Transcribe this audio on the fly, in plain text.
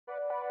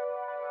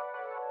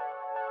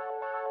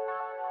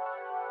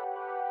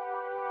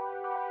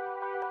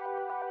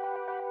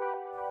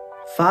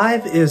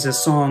5 is a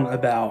song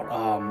about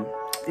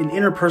an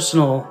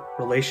interpersonal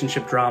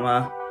relationship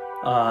drama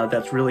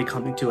that's really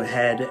coming to a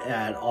head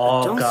at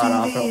all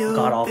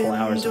god-awful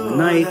hours of the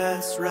night.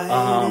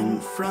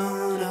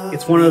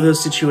 It's one of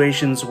those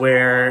situations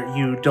where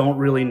you don't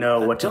really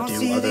know what to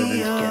do other than to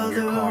get in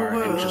your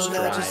car and just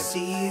drive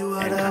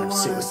and kind of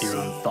sit with your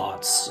own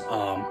thoughts,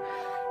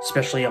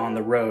 especially on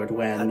the road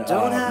when at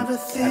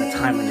a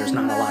time when there's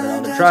not a lot of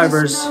other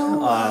drivers.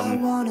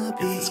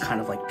 It's this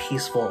kind of like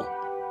peaceful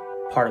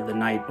part of the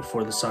night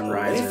before the sun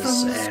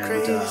rises, and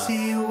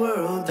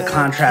the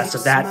contrast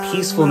of that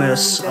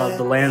peacefulness of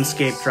the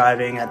landscape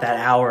driving at that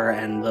hour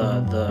and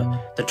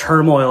the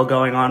turmoil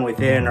going on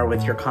within or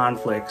with your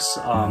conflicts,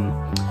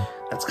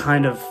 that's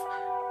kind of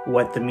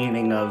what the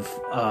meaning of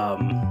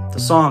the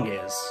song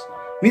is.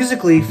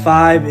 Musically,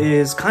 5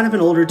 is kind of an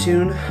older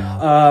tune,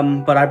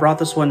 but I brought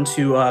this one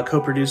to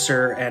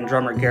co-producer and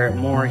drummer Garrett.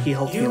 He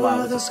helped me a lot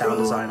with the sound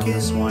design on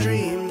this one,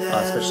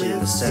 especially in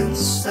the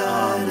synths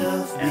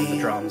and the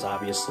drums,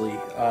 obviously.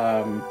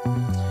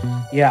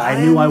 Yeah, I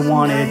knew I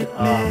wanted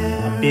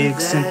a big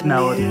synth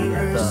melody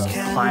at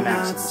the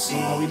climax of the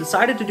song. We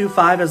decided to do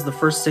 5 as the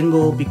first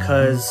single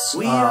because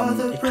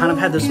it kind of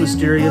had this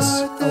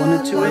mysterious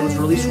element to it. It was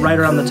released right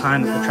around the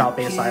time that the Trout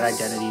Baseline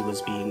identity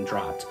was being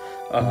dropped.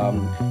 We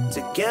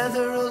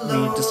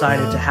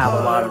decided to have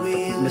a lot of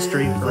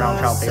mystery around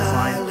Trout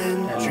Baseline,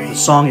 and the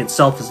song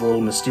itself is a little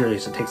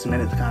mysterious. It takes a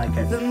minute to kind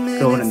of get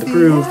going in the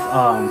groove.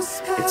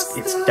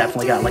 It's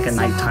definitely got like a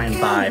nighttime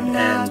vibe,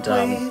 and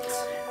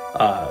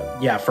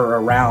yeah, for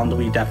Around,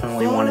 we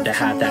definitely wanted to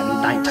have that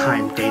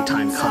nighttime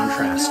daytime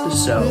contrast.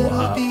 So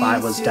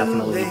 5 was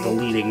definitely the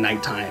leading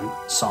nighttime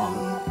song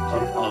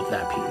of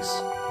that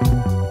piece.